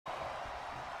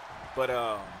But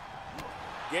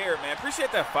Garrett, man,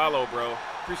 appreciate that follow, bro.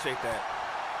 Appreciate that.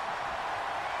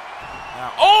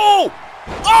 Now, oh,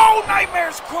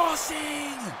 Nightmare's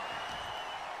crossing.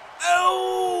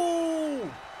 Oh,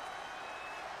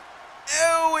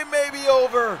 it may be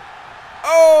over.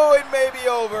 Oh, it may be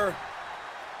over.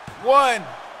 1,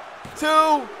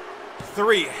 2,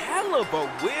 3. Hell of a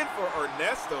win for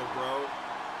Ernesto, bro.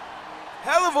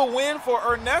 Hell of a win for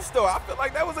Ernesto. I feel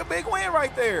like that was a big win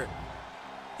right there.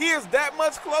 He is that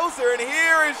much closer, and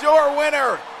here is your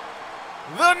winner,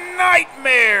 the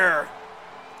Nightmare,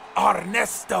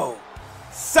 Ernesto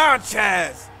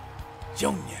Sanchez Jr.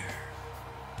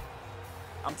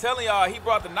 I'm telling y'all, he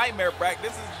brought the Nightmare back.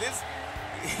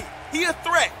 He a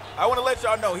threat. I want to let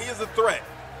y'all know he is a threat.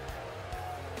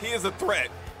 He is a threat.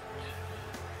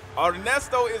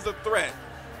 Ernesto is a threat.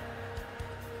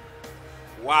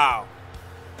 Wow.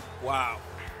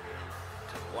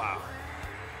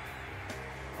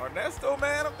 Ernesto,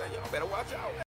 man, I'm telling y'all better watch out.